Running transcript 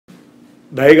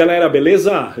Daí galera,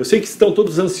 beleza? Eu sei que estão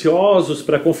todos ansiosos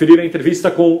para conferir a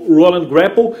entrevista com o Roland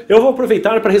Grapow. Eu vou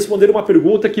aproveitar para responder uma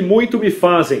pergunta que muito me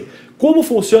fazem. Como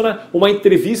funciona uma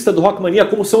entrevista do Rock Mania?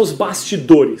 Como são os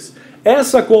bastidores?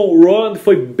 Essa com o Roland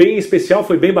foi bem especial,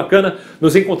 foi bem bacana.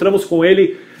 Nos encontramos com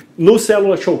ele no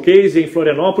Célula Showcase em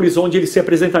Florianópolis, onde ele se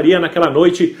apresentaria naquela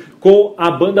noite com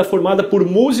a banda formada por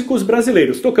músicos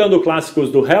brasileiros, tocando clássicos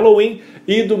do Helloween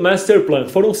e do Masterplan.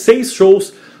 Foram 6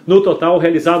 shows no total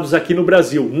realizados aqui no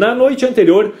Brasil. Na noite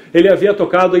anterior, ele havia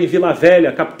tocado em Vila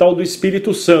Velha, capital do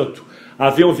Espírito Santo.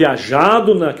 Haviam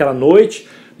viajado naquela noite,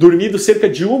 dormido cerca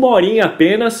de 1 horinha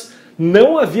apenas,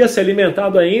 não havia se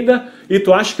alimentado ainda, e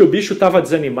tu acha que o bicho estava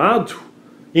desanimado,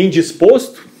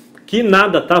 indisposto? Que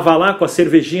nada, estava lá com a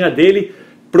cervejinha dele,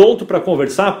 pronto para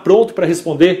conversar, pronto para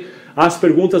responder as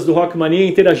perguntas do Rock Mania e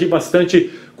interagir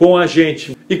bastante com a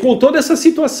gente. E com toda essa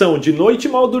situação de noite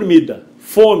mal dormida,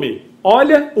 fome,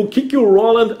 olha o que o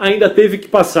Roland ainda teve que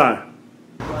passar.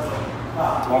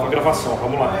 Nova gravação,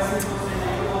 vamos lá.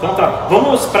 Então tá,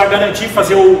 vamos para garantir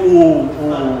fazer o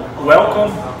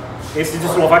welcome, esse de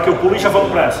Eslováquia eu pulo e já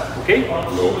vamos para essa, ok?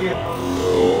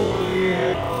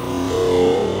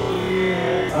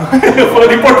 Eu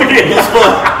falando em português.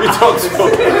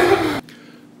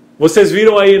 Vocês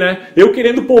viram aí, né? Eu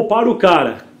querendo poupar o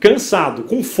cara, cansado,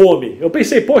 com fome. Eu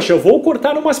pensei, poxa, eu vou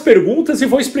cortar umas perguntas e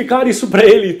vou explicar isso pra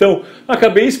ele. Então,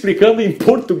 acabei explicando em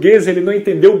português, ele não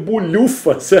entendeu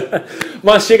bulhufas.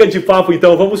 Mas chega de papo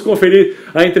então, vamos conferir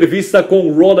a entrevista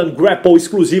com Roland Grapow,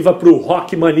 exclusiva pro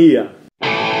Rock Mania.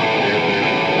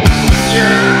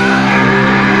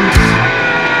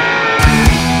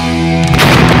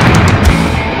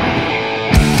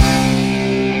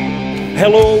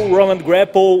 Hello, Roland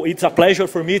Grapow. It's a pleasure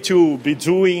for me to be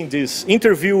doing this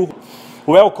interview.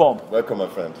 Welcome. Welcome, my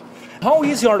friend. How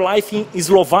is your life in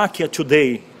Slovakia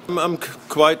today? I'm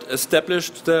quite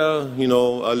established there. You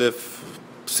know, I live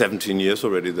 17 years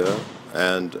already there,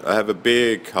 and I have a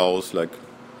big house.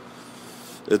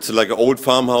 It's like an old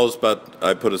farmhouse, but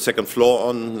I put a second floor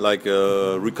on, like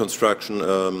a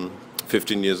reconstruction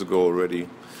 15 years ago already.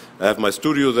 I have my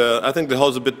studio there. I think the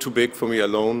house is a bit too big for me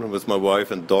alone with my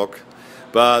wife and dog.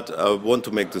 But I want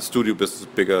to make the studio business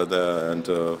bigger there, and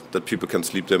that people can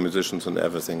sleep there, musicians and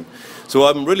everything. So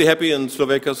I'm really happy in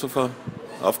Slovakia so far.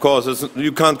 Of course,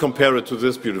 you can't compare it to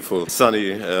this beautiful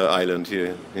sunny island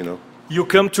here, you know. You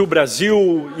come to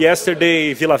Brazil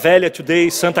yesterday, Vila Velha, today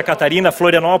Santa Catarina,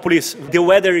 Florianópolis. The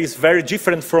weather is very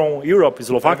different from Europe,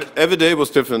 Slovakia. Every day was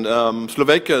different.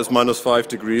 Slovakia is -5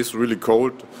 degrees, really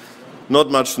cold. Not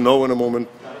much snow in the moment.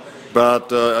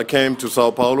 But I came to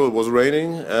Sao Paulo, it was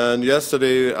raining, and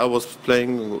yesterday I was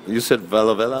playing, you said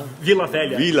Vila Velha? Vila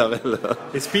Velha. Vila Velha.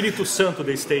 Espírito Santo,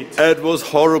 the state. It was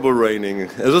horrible raining.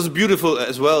 It was beautiful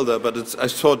as well there, but I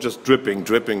saw just dripping,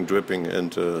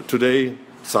 and today,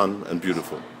 sun and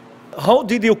beautiful. How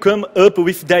did you come up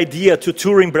with the idea to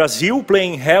tour in Brazil,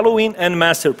 playing Helloween and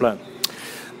Masterplan?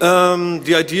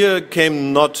 The idea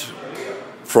came not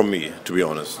from me, to be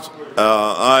honest.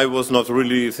 I was not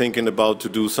really thinking about to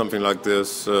do something like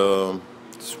this,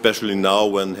 especially now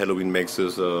when Helloween makes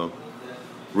this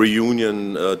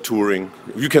reunion touring.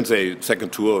 You can say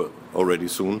second tour already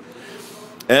soon.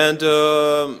 And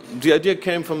the idea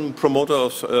came from promoter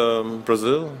of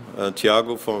Brazil,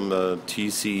 Tiago from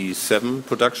TC7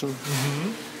 production.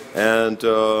 Mm-hmm. And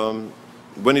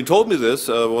when he told me this,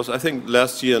 was I think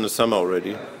last year in the summer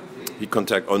already. He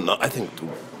contacted, I think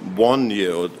 1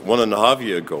 year or 1.5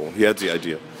 years ago, he had the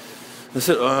idea. I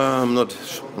said, I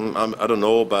don't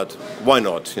know, but why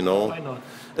not, you know? Why not?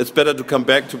 It's better to come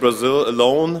back to Brazil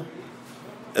alone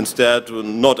instead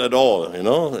not at all, you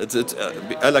know?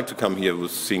 I like to come here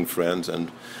with seeing friends, and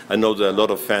I know there are a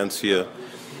lot of fans here,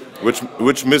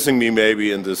 which missing me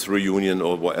maybe in this reunion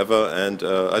or whatever, and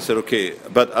I said, okay,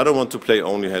 but I don't want to play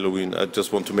only Helloween, I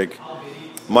just want to make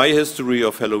my history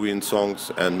of Helloween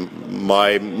songs and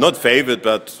my, not favorite,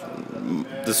 but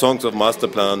the songs of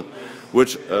Masterplan,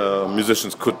 which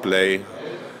musicians could play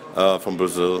from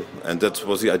Brazil, and that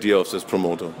was the idea of this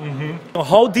promoter. Mm-hmm.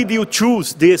 How did you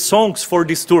choose the songs for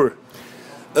this tour?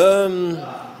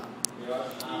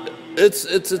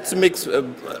 It's a mix.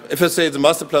 If I say the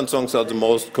Masterplan songs are the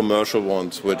most commercial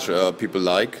ones, which people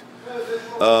like,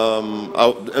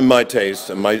 in my taste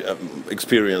and my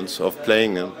experience of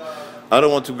playing them. I don't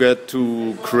want to get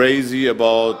too crazy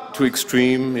about, too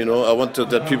extreme, you know. I want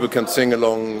that people can sing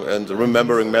along and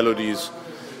remembering melodies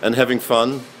and having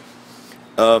fun.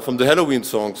 From the Helloween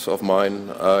songs of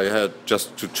mine, I had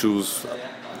just to choose.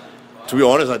 To be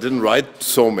honest, I didn't write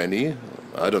so many.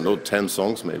 I don't know, 10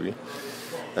 songs maybe.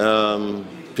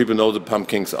 People know the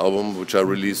Pumpkins album, which I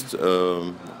released,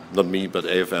 not me, but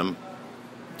AFM.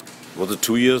 was it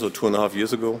 2 years or 2.5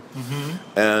 years ago?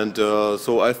 And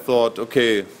so I thought,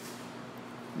 okay,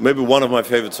 maybe one of my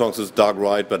favorite songs is Dark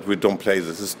Ride, but we don't play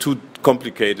this. It's too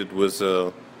complicated with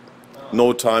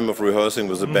no time of rehearsing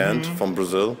with the band from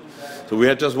Brazil. So we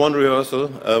had just one rehearsal.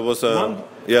 It was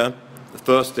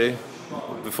Thursday,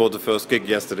 before the first gig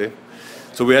yesterday.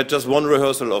 So we had just one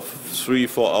rehearsal of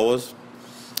 3-4 hours,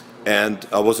 and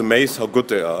I was amazed how good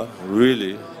they are.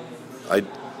 Really, I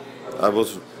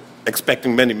was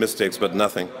expecting many mistakes, but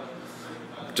nothing.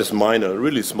 Just minor,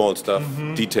 really small stuff,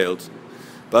 details.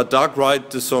 But Dark Ride,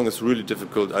 this song is really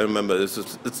difficult. I remember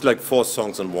it's like 4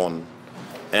 songs in one,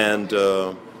 and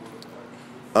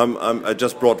I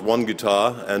just brought one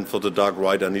guitar, and for the Dark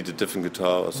Ride I need a different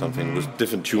guitar or something with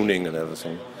different tuning and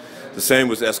everything. The same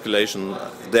with Escalation.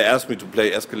 They asked me to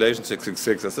play Escalation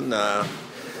 666. I said, nah.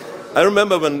 I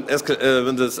remember when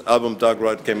this album Dark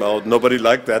Ride came out, nobody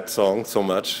liked that song so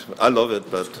much. I love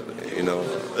it, but you know,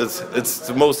 it's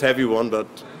the most heavy one.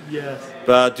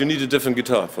 But you need a different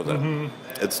guitar for that.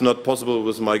 It's not possible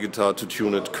with my guitar to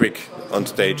tune it quick on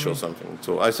stage or something.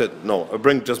 So I said, no, I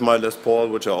bring just my Les Paul,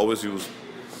 which I always use,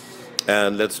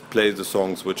 and let's play the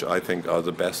songs which I think are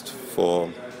the best for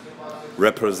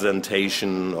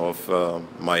representation of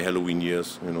my Helloween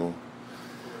years, you know.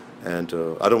 And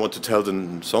I don't want to tell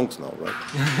the songs now, right?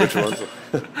 Which ones?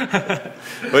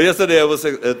 But yesterday I was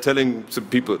telling some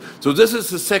people, so this is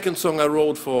the second song I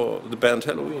wrote for the band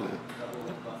Helloween.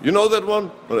 You know that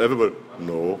one? Well, everybody,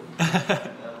 no.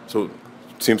 So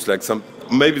it seems like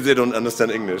maybe they don't understand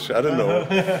English, I don't know.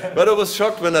 But I was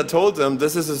shocked when I told them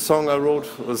this is a song I wrote,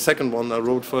 the second one I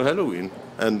wrote for Helloween.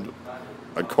 And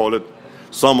I call it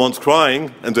Someone's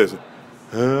Crying, and they say,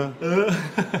 huh?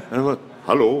 And I went,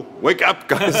 hello, wake up,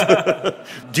 guys.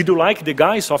 Did you like the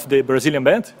guys of the Brazilian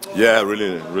band? Yeah,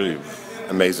 really, really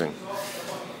amazing.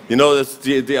 You know, that's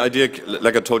the idea,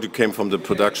 like I told you, came from the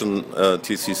production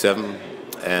TC7,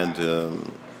 and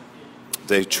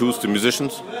they choose the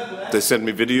musicians. They sent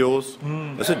me videos.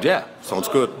 I said, yeah, sounds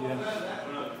good.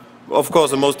 Of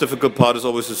course, the most difficult part is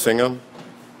always the singer,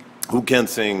 who can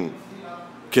sing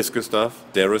Kiske stuff,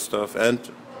 Dare stuff, and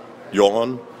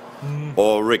Johan.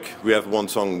 Or Rick. We have one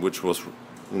song which was,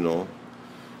 you know,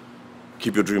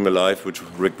 Keep Your Dream Alive, which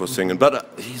Rick was singing. But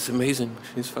he's amazing.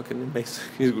 He's fucking amazing.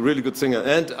 He's a really good singer.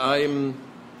 And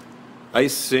I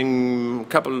sing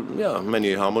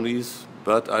many harmonies,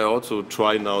 but I also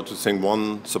try now to sing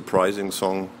one surprising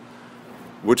song,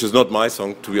 which is not my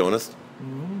song, to be honest.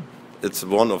 It's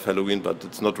one of Helloween, but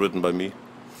it's not written by me.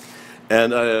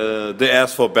 And they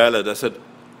asked for a ballad. I said,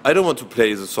 I don't want to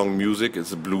play the song music.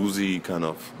 It's a bluesy kind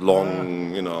of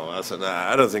long, you know. I said,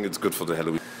 nah, I don't think it's good for the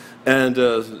Helloween. And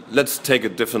let's take a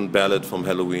different ballad from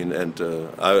Helloween. And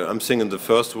I'm singing the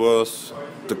first verse,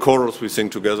 the chorus we sing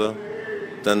together.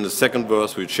 Then the second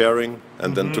verse we're sharing,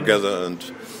 and then together.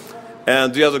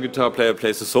 And the other guitar player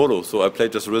plays the solo. So I play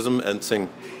just rhythm and sing.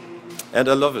 And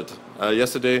I love it.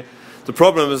 Yesterday, the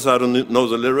problem is I don't know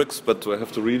the lyrics, but I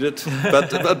have to read it.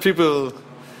 But people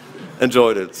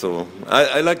enjoyed it, so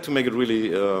I like to make it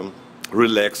really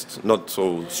relaxed, not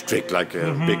so strict like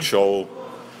a big show.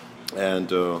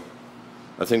 And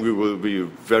I think we will be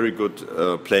very good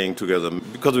playing together,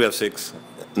 because we have 6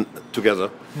 together.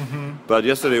 But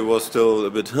yesterday was still a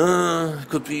bit,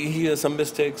 could be here some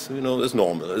mistakes, you know, it's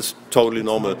normal, it's totally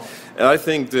normal. And I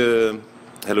think the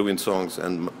Helloween songs,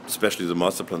 and especially the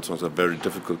Masterplan songs, are very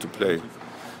difficult to play.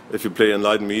 If you play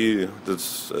Enlighten Me,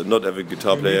 that's not every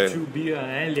guitar player. You need to be an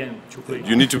alien to play.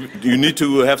 You need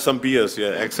to have some beers,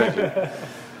 yeah, exactly.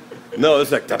 No,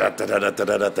 it's like I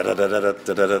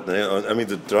mean,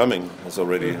 the drumming is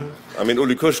already. I mean,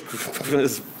 Uli Kusch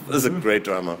is a great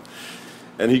drummer,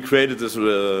 and he created this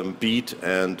beat,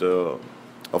 and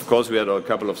of course we had a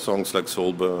couple of songs like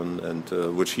Soul Burn, and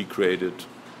which he created.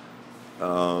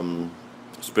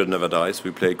 Spirit Never Dies.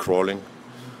 We play Crawling.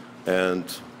 And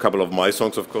a couple of my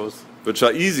songs, of course, which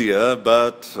are easier,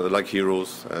 but like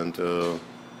Heroes, and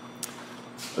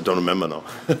I don't remember now.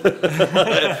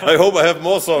 I hope I have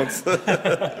more songs.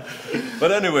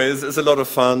 But anyways, it's a lot of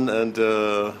fun, and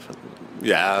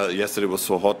yeah, yesterday was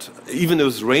so hot. Even it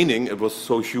was raining, it was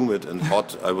so humid and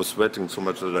hot. I was sweating so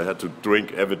much that I had to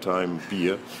drink every time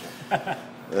beer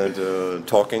and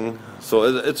talking. So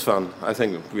it's fun. I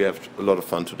think we have a lot of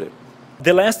fun today.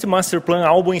 The last Masterplan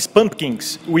album is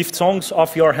Pumpkins, with songs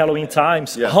of your Halloween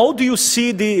times. Yeah. How do you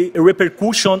see the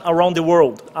repercussion around the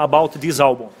world about this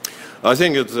album? I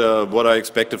think it's what I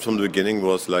expected from the beginning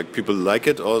was like people like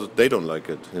it or they don't like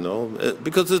it, you know,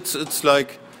 because it's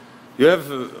like you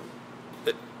have a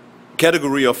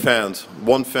category of fans.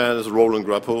 One fan is Roland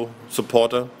Grapow,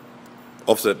 supporter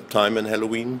of that time in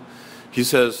Helloween. He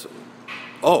says,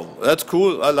 oh, that's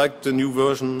cool. I like the new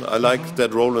version. I like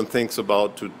that Roland thinks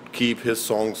about to keep his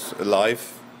songs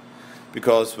alive,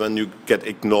 because when you get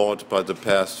ignored by the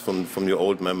past from your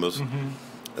old members,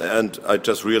 and I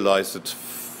just realized it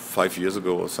 5 years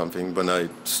ago or something when I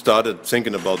started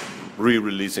thinking about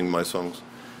re-releasing my songs.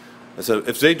 I said,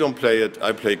 if they don't play it,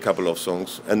 I play a couple of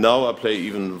songs, and now I play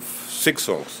even 6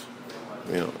 songs,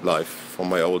 live from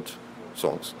my old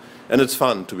songs. And it's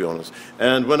fun, to be honest.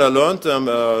 And when I learned them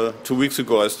 2 weeks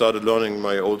ago, I started learning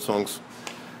my old songs,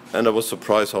 and I was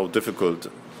surprised how difficult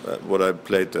what I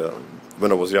played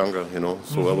when I was younger,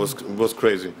 So it was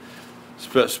crazy,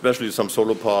 especially some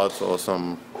solo parts or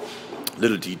some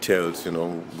little details,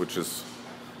 which is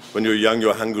when you're young,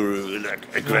 you're hungry, like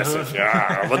aggressive.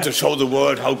 Yeah, I want to show the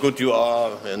world how good you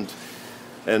are,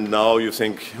 and now you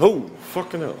think, oh,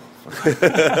 fucking hell.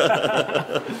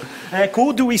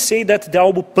 Could we say that the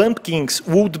album Pumpkins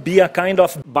would be a kind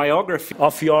of biography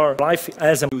of your life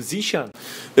as a musician?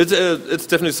 It's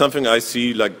definitely something I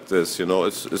see like this,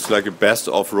 It's like a best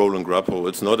of Roland Grapow.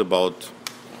 It's not about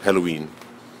Helloween.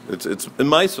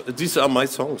 These are my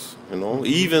songs,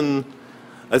 Even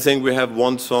I think we have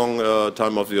one song,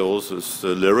 Time of the Oasis.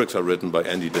 The lyrics are written by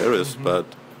Andy Darius, but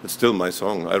it's still my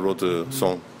song. I wrote the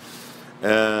song,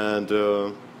 and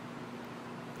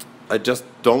I just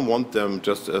don't want them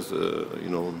just as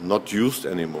not used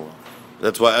anymore.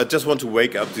 That's why I just want to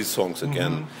wake up these songs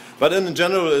again. But in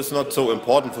general, it's not so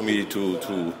important for me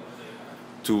to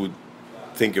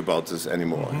think about this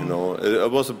anymore. It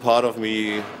was a part of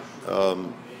me.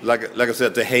 Like I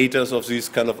said, the haters of these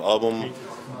kind of album,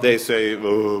 they say,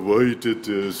 oh, why you did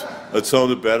this? It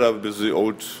sounded better with the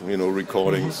old,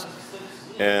 recordings.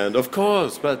 And of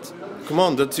course, but come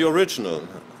on, that's the original.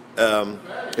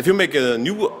 If you make a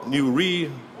new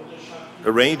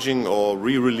rearranging or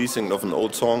re-releasing of an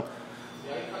old song,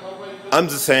 I'm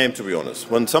the same, to be honest.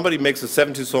 When somebody makes a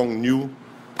 70s song new,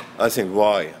 I think,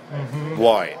 why?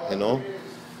 Why,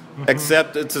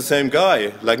 Except it's the same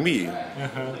guy, like me,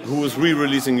 who is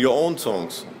re-releasing your own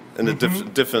songs in a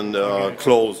different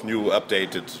clothes, new,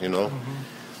 updated,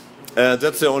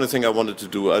 That's the only thing I wanted to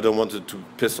do. I don't want to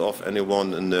piss off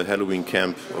anyone in the Helloween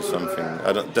camp or something.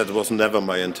 That was never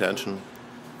my intention.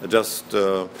 I just,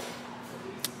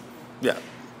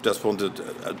 just wanted,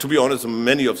 to be honest,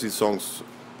 many of these songs,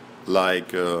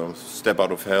 like Step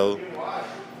Out of Hell,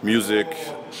 Music,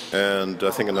 and I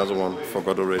think another one,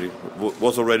 forgot already,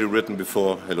 was already written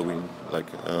before Helloween, like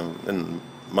in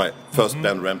my first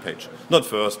band Rampage. Not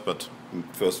first, but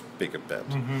first bigger band.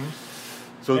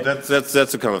 So that's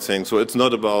the kind of thing. So it's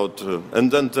not about,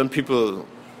 and then people,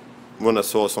 when I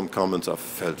saw some comments, I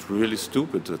felt really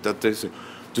stupid that they say,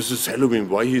 this is Helloween,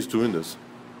 why he's doing this?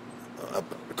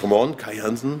 Come on, Kai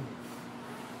Hansen.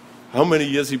 How many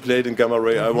years he played in Gamma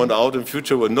Ray? I went out in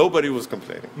Future where nobody was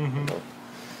complaining.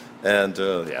 And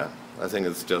I think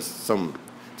it's just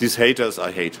these haters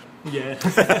I hate. Yeah.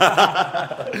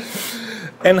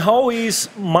 And how is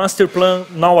Masterplan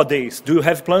nowadays? Do you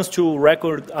have plans to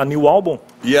record a new album?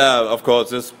 Yeah, of course.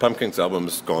 This Pumpkins album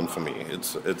is gone for me.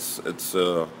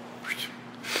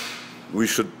 We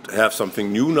should have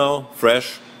something new now,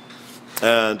 fresh.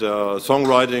 And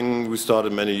songwriting we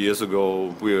started many years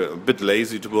ago. We're a bit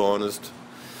lazy, to be honest.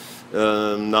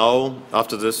 Now,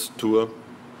 after this tour,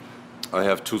 I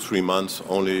have 2-3 months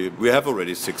only. We have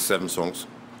already 6-7 songs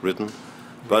written.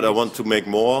 But I want to make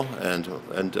more, and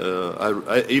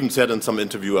I even said in some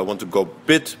interview I want to go a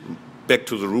bit back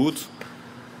to the roots,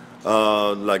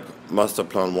 like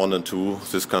Masterplan 1 and 2,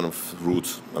 this kind of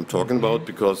roots I'm talking about,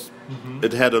 because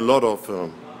it had a lot of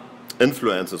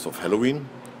influences of Helloween,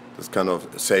 this kind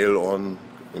of sail on,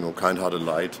 kind-hearted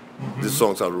light. These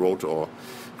songs I wrote, or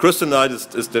Christian Night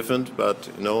is different, but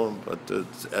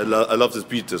I love this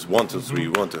beat, this 1, 2, 3,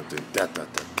 1, 2, 3, that.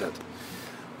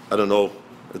 I don't know.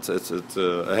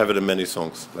 I have it in many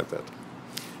songs like that.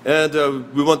 And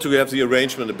we want to have the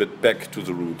arrangement a bit back to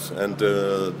the roots and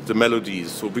the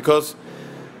melodies. So because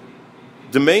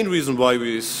the main reason why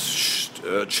we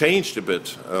changed a bit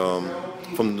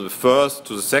from the first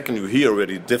to the second, you hear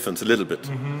already difference a little bit,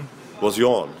 was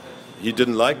Jorn. He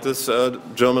didn't like this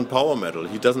German power metal.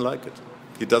 He doesn't like it.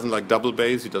 He doesn't like double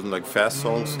bass. He doesn't like fast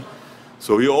songs.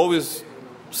 So he always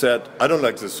said, I don't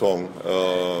like this song,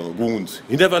 Wounds.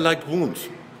 He never liked Wounds.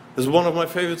 It's one of my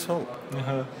favorite songs.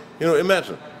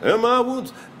 Imagine, my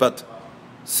Wounds. But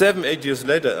 7-8 years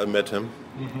later, I met him,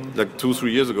 like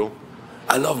 2-3 years ago.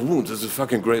 I love Wounds. It's a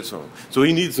fucking great song. So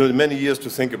he needs many years to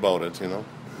think about it,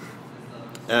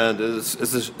 And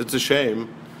it's a shame.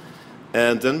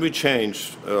 And then we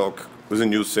changed with a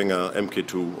new singer,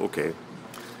 MK2. Okay.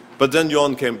 But then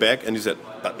Jorn came back and he said,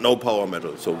 but no power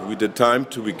metal. So we did Time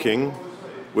to Be King,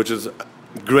 which is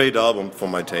great album for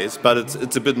my taste, but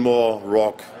it's a bit more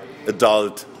rock,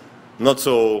 adult, not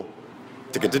so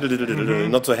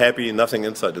not so happy, nothing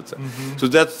inside it. So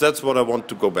that's what I want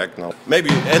to go back now. Maybe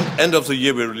end of the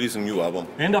year we release a new album.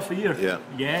 End of the year? Yeah.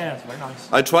 Yes, very nice.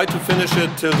 I try to finish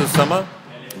it till the summer,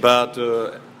 but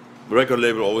record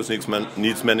label always needs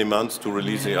many months to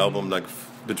release the album, like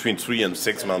between 3 and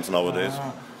 6 months nowadays.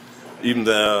 Even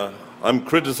there, I'm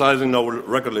criticizing now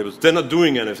record labels. They're not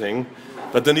doing anything,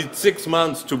 but they need 6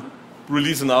 months to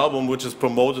release an album which is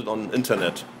promoted on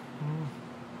internet.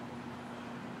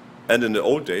 And in the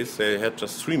old days, they had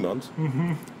just 3 months,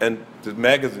 and the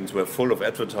magazines were full of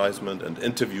advertisement and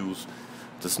interviews.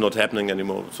 That's not happening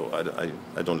anymore, so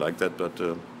I don't like that, but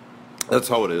that's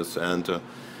how it is. And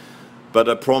but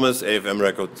I promise AFM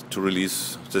Records to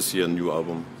release this year a new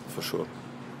album, for sure.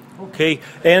 Okay,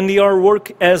 and your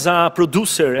work as a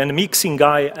producer and mixing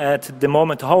guy at the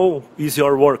moment, how is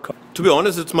your work? To be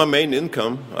honest, it's my main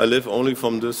income. I live only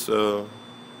from this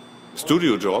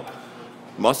studio job.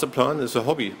 Masterplan is a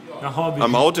hobby. A hobby.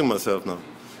 I'm outing myself now.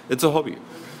 It's a hobby.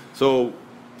 So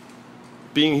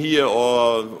being here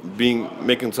or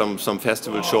making some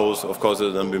festival shows, of course,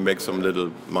 then we make some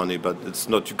little money, but it's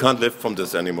not. You can't live from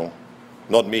this anymore.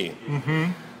 Not me.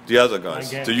 The other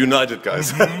guys, the United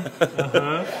guys.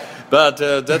 But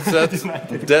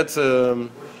that's.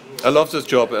 I love this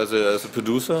job as a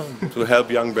producer to help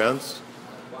young bands,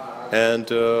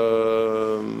 and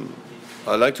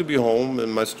I like to be home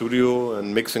in my studio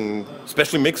and mixing,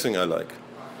 especially mixing. I like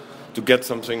to get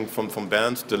something from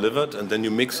bands delivered, and then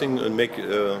you mixing and make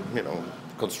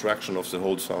construction of the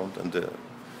whole sound.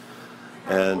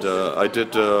 And I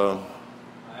did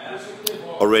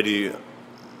already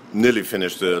nearly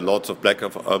finished the Lords of Black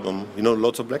album. You know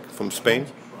Lords of Black from Spain.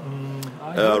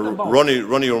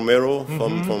 Ronnie Romero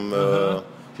from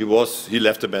he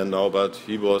left the band now, but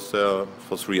he was there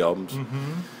for 3 albums.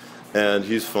 And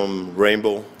he's from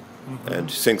Rainbow, and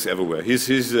he sings everywhere.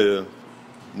 He's a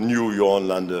new Jorn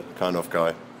Lande kind of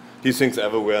guy. He sings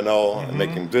everywhere now,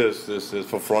 making this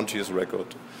for Frontier's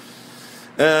record.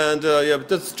 And yeah,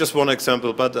 that's just one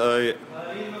example. But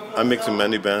I'm mixing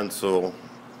many bands, so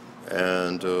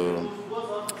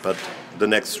but the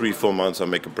next 3-4 months I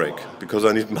make a break because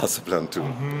I need Masterplan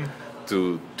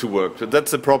to work.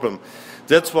 That's the problem.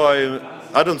 That's why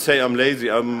I don't say I'm lazy.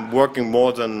 I'm working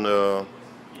more than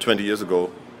 20 years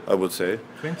ago, I would say.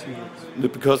 20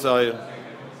 years? Because I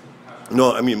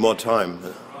mean more time.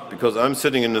 Because I'm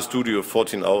sitting in the studio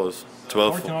 14 hours,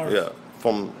 12, 14 hours. Yeah,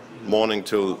 from morning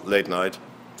till late night.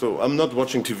 So I'm not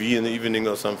watching TV in the evening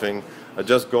or something. I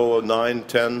just go 9,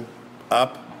 10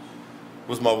 up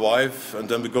with my wife, and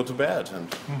then we go to bed. And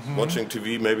watching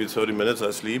TV, maybe 30 minutes, I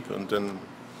sleep, and then.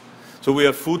 So we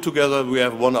have food together. We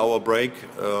have 1 hour break.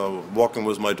 Walking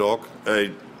with my dog.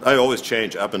 I always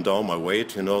change up and down my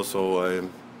weight, so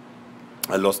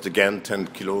I lost again 10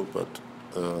 kilo, but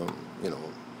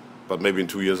but maybe in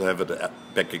 2 years I have it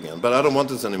back again. But I don't want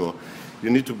this anymore. You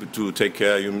need to take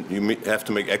care. You have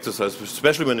to make exercise,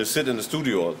 especially when you sit in the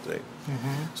studio all day.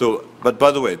 So, but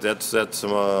by the way, that's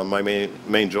my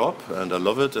main job, and I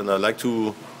love it. And I like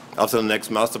to, after the next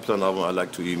Masterplan album, I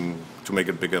like to make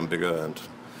it bigger and bigger, and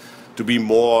to be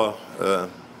more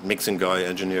mixing guy,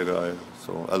 engineer guy.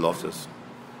 So I love this.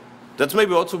 That's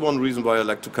maybe also one reason why I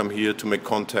like to come here, to make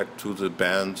contact to the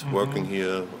band working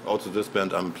here. Also this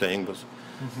band I'm playing with.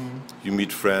 You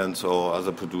meet friends or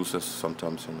other producers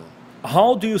sometimes,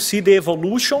 How do you see the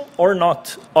evolution or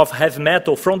not of heavy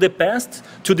metal from the past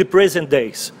to the present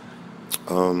days?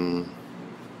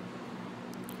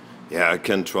 Yeah, I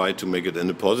can try to make it in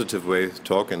a positive way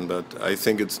talking, but I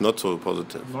think it's not so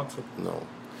positive. Not so. No.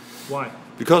 Why?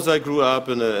 Because I grew up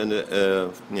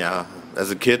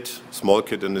as a kid, small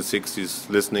kid in the 60s,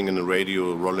 listening in the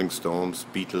radio, Rolling Stones,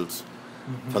 Beatles,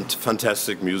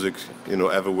 fantastic music,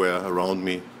 everywhere around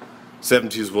me.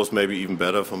 70s was maybe even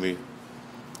better for me.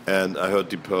 And I heard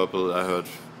Deep Purple,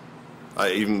 I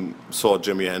even saw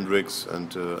Jimi Hendrix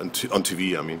and on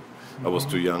TV, I mean, I was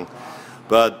too young.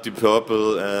 But Deep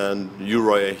Purple and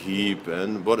Uriah Heep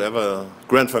and whatever,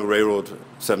 Grand Funk Railroad,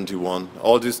 71,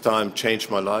 all this time changed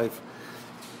my life.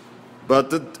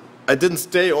 But I didn't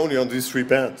stay only on these 3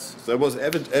 bands. There was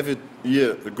every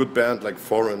year a good band like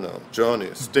Foreigner,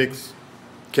 Journey, Styx,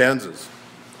 Kansas.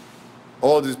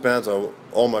 All these bands are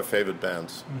all my favorite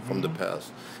bands from the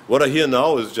past. What I hear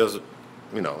now is just,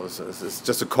 it's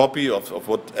just a copy of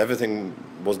what everything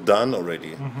was done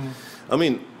already. I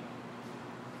mean,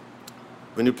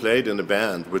 when you played in a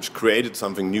band which created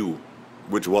something new,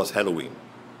 which was Helloween,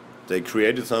 they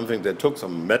created something that took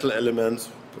some metal elements,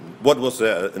 What was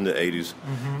there in the 80s?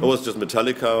 It was just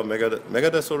Metallica,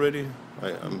 Megadeth already,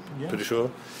 I'm pretty sure.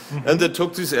 And they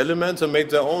took these elements and made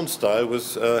their own style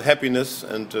with happiness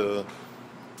and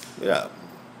yeah,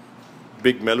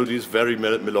 big melodies, very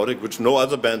melodic, which no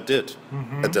other band did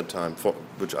at that time,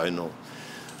 which I know.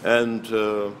 And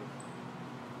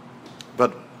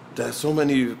but there's so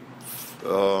many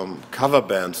cover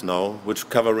bands now which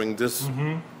covering this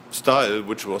style,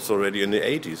 which was already in the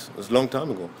 80s. It was a long time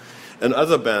ago. And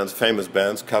other bands, famous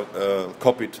bands,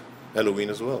 copied Helloween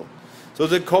as well. So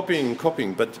they're copying,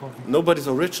 but nobody's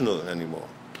original anymore.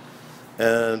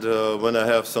 And when I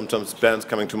have sometimes bands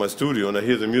coming to my studio and I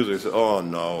hear the music, I say, oh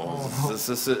no,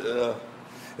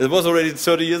 it was already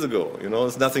 30 years ago, you know,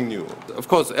 it's nothing new. Of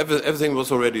course, everything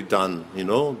was already done, you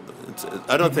know.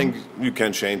 I don't think you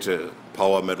can change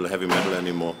power metal, heavy metal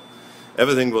anymore.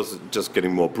 Everything was just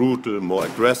getting more brutal, more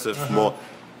aggressive, more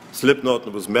Slipknot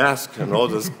with Mask and all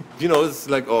this. You know, it's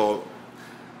like, oh,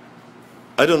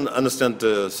 I don't understand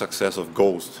the success of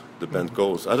Ghost, the band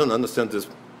Ghost. I don't understand this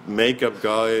makeup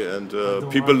guy, and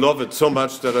people love it so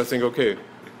much that I think, okay,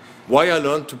 why I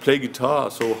learned to play guitar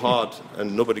so hard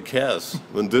and nobody cares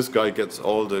when this guy gets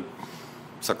all the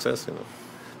success, you know.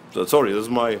 So sorry, this is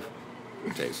my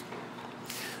taste.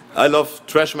 I love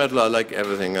thrash metal. I like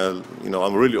everything. You know,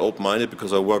 I'm really open-minded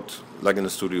because I worked like in a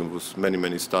studio with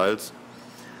many styles,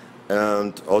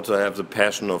 and also I have the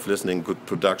passion of listening good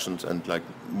productions. And like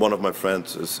one of my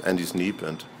friends is Andy Sneap,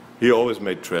 and he always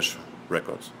made thrash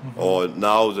records. Or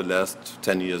now the last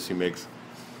 10 years he makes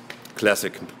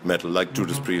classic metal like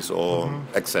Judas Priest or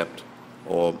Accept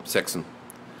or Saxon.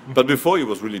 But before he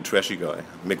was really trashy guy,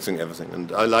 mixing everything,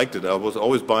 and I liked it. I was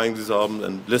always buying these albums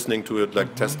and listening to it,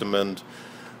 like Testament.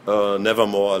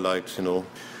 Nevermore I liked, you know,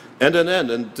 and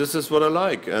this is what I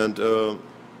like. And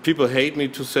people hate me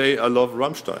to say I love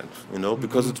Rammstein, you know,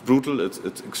 because it's brutal, it's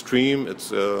extreme, it's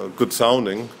good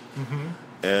sounding,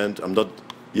 and I'm not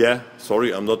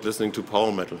listening to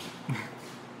power metal.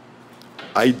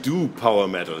 I do power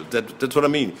metal, that's what I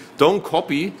mean. Don't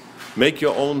copy, make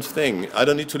your own thing. I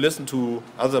don't need to listen to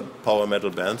other power metal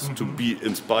bands to be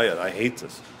inspired. I hate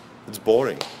this, it's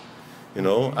boring. You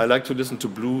know, I like to listen to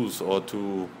blues or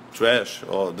to thrash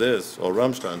or this or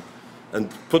Rammstein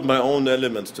and put my own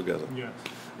elements together. Yeah.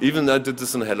 Even I did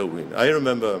this in Helloween. I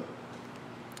remember,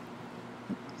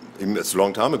 it's a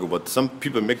long time ago, but some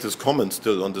people make this comment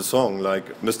still on the song,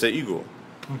 like Mr. Ego.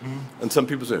 And some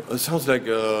people say, it sounds like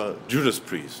Judas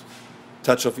Priest,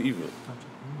 Touch of Evil.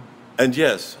 And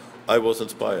yes, I was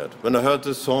inspired. When I heard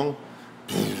this song,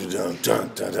 you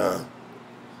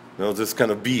know, this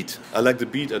kind of beat. I like the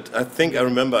beat. I think I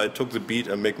remember I took the beat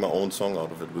and make my own song out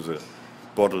of it with a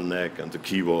bottleneck and the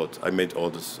keyboard. I made all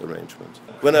this arrangement.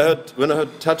 When I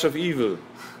heard Touch of Evil,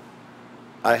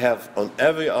 I have on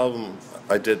every album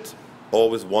I did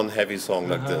always one heavy song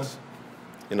like this.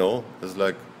 You know, it's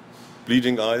like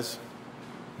Bleeding Eyes.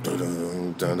 It's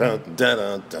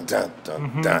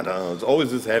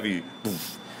always this heavy.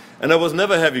 And I was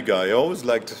never a heavy guy. I always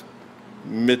liked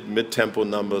mid-tempo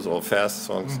numbers or fast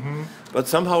songs. But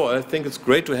somehow I think it's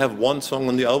great to have one song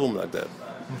on the album like that.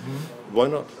 Why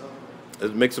not?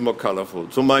 It makes it more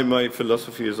colorful. So my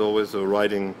philosophy is always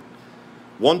writing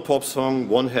one pop song,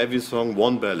 one heavy song,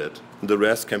 one ballad. And the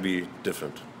rest can be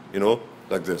different, you know,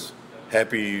 like this.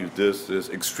 Happy, this,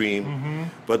 extreme.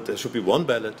 But there should be one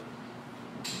ballad,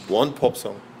 one pop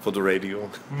song for the radio,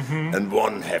 and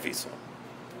one heavy song.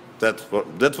 That's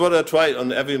what I try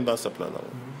on every Masterplan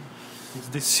album. It's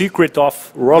the secret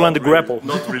of Roland Grapow.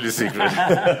 Not really secret.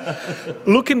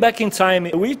 Looking back in time,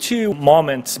 which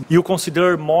moments you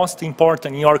consider most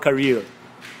important in your career?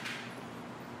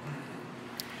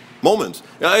 Moments.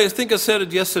 Yeah, I think I said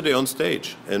it yesterday on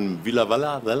stage in Villa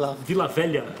Velha.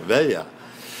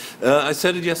 I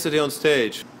said it yesterday on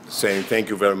stage, saying thank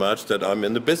you very much that I'm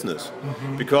in the business.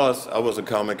 Because I was a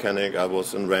car mechanic, I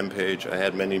was in Rampage, I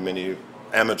had many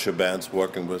amateur bands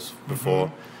working with before.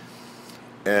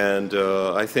 And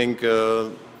I think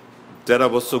that I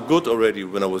was so good already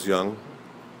when I was young,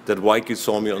 that Weike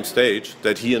saw me on stage,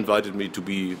 that he invited me to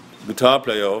be guitar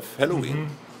player of Helloween.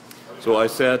 So I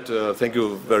said thank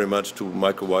you very much to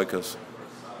Michael Weikers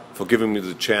for giving me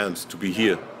the chance to be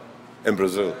here in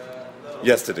Brazil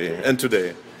yesterday and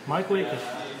today. Michael Weikers?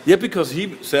 Yeah, because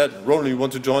he said, Roland, you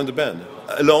want to join the band?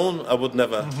 Alone, I would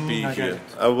never be here.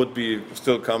 I would be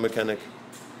still car mechanic,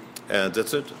 and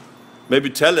that's it. Maybe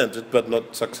talented, but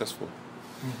not successful.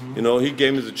 You know, he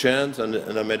gave me the chance, and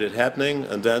I made it happening.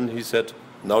 And then he said,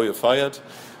 "Now you're fired.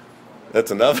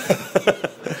 That's enough."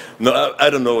 No, I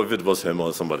don't know if it was him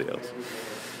or somebody else.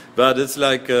 But it's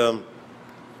like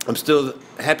I'm still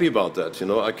happy about that. You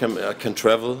know, I can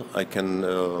travel, I can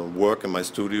work in my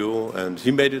studio, and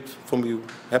he made it for me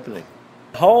happening.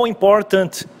 How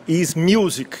important is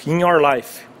music in your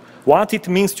life? What it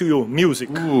means to you, music?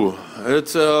 Ooh,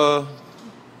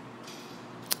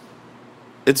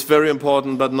 it's very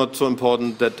important, but not so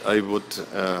important that I would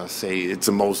say it's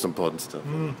the most important stuff.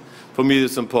 For me,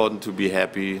 it's important to be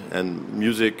happy, and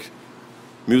music,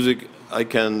 I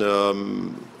can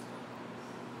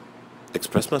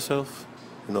express myself,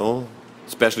 you know,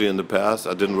 especially in the past.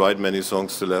 I didn't write many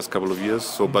songs the last couple of years,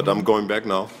 so but I'm going back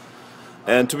now.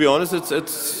 And to be honest,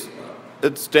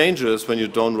 it's dangerous when you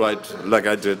don't write, like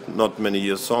I did, not many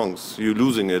years songs. You're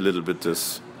losing a little bit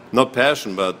this, not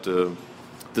passion, but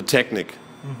the technique,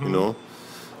 you know.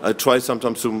 I try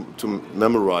sometimes to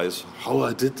memorize how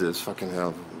I did this, fucking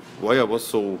hell, why I was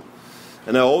so...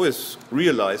 And I always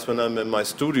realize when I'm in my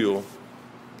studio,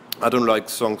 I don't like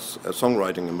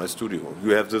songwriting in my studio.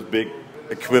 You have this big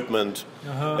equipment,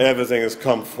 everything is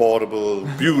comfortable,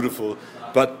 beautiful,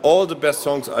 but all the best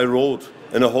songs I wrote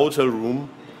in a hotel room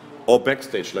or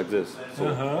backstage like this.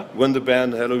 So when the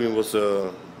band Helloween was,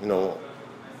 you know,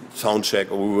 sound check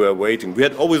or we were waiting, we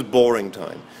had always boring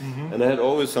time. And I had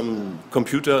always some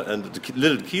computer and a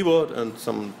little keyboard and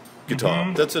some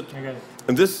guitar. That's it. Okay.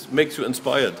 And this makes you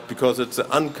inspired because it's an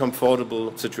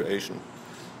uncomfortable situation.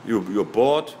 You're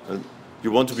bored and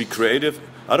you want to be creative.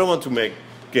 I don't want to make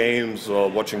games or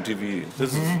watching TV.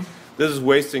 This is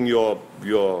wasting your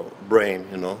brain,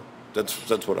 you know.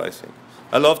 That's what I think.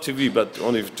 I love TV, but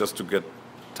only just to get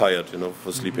tired, you know,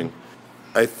 for sleeping.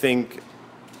 I think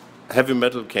heavy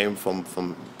metal came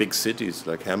from big cities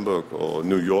like Hamburg or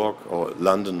New York or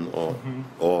London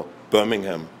or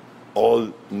Birmingham.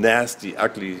 All nasty,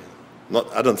 ugly.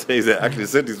 I don't say they're ugly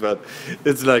cities, but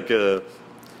it's like you're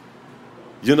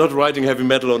not writing heavy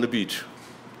metal on the beach.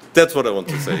 That's what I want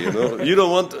to say. You know, you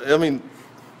don't want. I mean,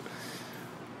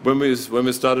 when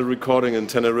we started recording in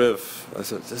Tenerife, I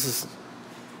said, "This is."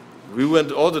 We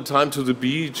went all the time to the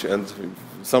beach and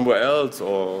somewhere else,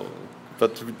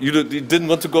 but you didn't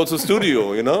want to go to the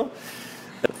studio, you know.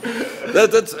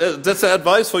 That's the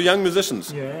advice for young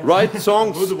musicians. Yeah. Write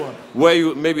songs where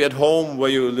you maybe at home,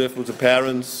 where you live with the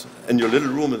parents in your little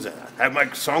room, and say, "I have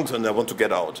my songs and I want to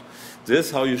get out." This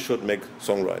is how you should make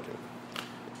songwriting.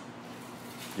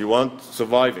 You want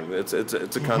surviving. It's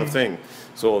a kind of thing.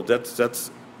 So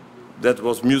that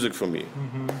was music for me.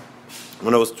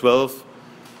 When I was 12,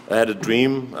 I had a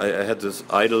dream. I had these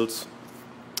idols,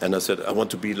 and I said, "I want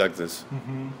to be like this."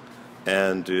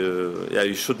 And yeah,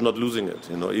 you should not losing it.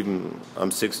 You know, even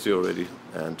I'm 60 already,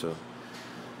 and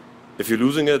if you're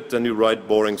losing it, then you write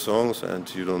boring songs, and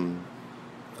you don't.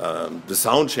 The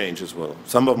sound changes as well.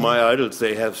 Some of my idols,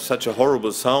 they have such a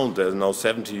horrible sound. They're now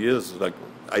 70 years. Like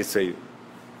I say,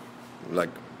 like,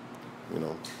 you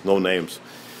know, no names,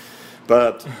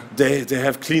 but they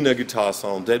have cleaner guitar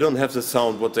sound. They don't have the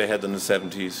sound what they had in the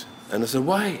 70s. And I said,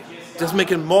 why? Just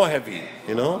make it more heavy.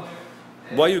 You know.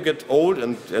 Why you get old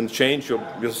and change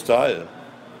your style?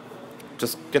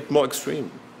 Just get more extreme.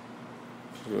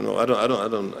 You know, I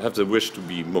don't have the wish to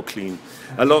be more clean.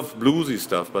 I love bluesy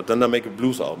stuff, but then I make a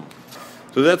blues album.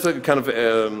 So that's a kind of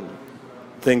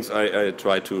things I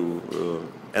try to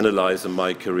analyze in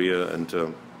my career,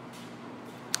 and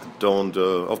don't.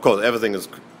 Of course, everything is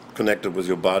connected with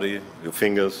your body, your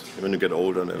fingers. When you get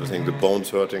older and everything, the bones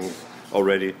hurting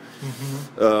already.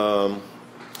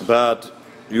 But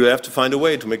you have to find a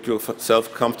way to make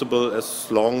yourself comfortable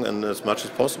as long and as much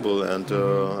as possible, and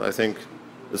I think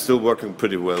it's still working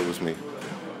pretty well with me.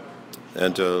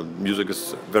 And music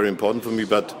is very important for me,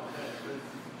 but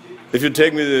if you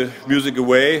take me the music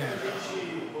away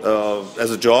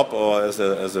as a job or as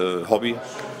a hobby,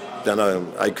 then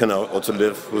I can also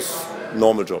live with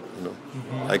normal job. You know,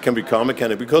 I can be car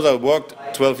mechanic because I worked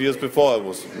 12 years before I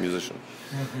was a musician,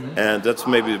 and that's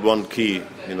maybe one key.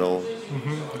 You know.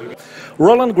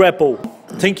 Roland Grapow,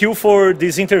 thank you for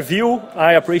this interview.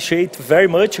 I appreciate very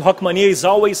much. Rock Mania is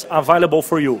always available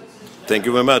for you. Thank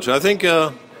you very much. I think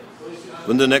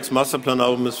when the next Masterplan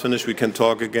album is finished, we can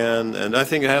talk again. And I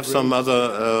think I have some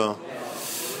other,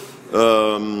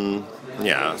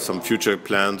 some future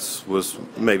plans with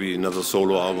maybe another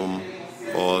solo album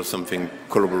or something,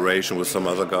 collaboration with some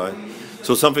other guy.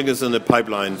 So something is in the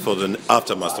pipeline for the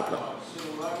after Masterplan.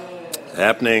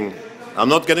 Happening. I'm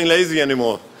not getting lazy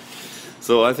anymore.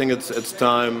 So I think it's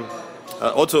time.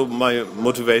 Also, my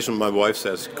motivation, my wife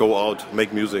says, go out,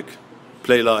 make music,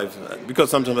 play live.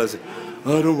 Because sometimes I say,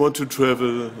 I don't want to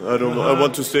travel, I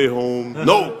want to stay home.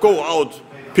 No, go out.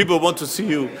 People want to see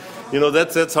you. You know,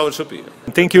 that's how it should be.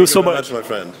 Thank you so much, my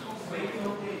friend.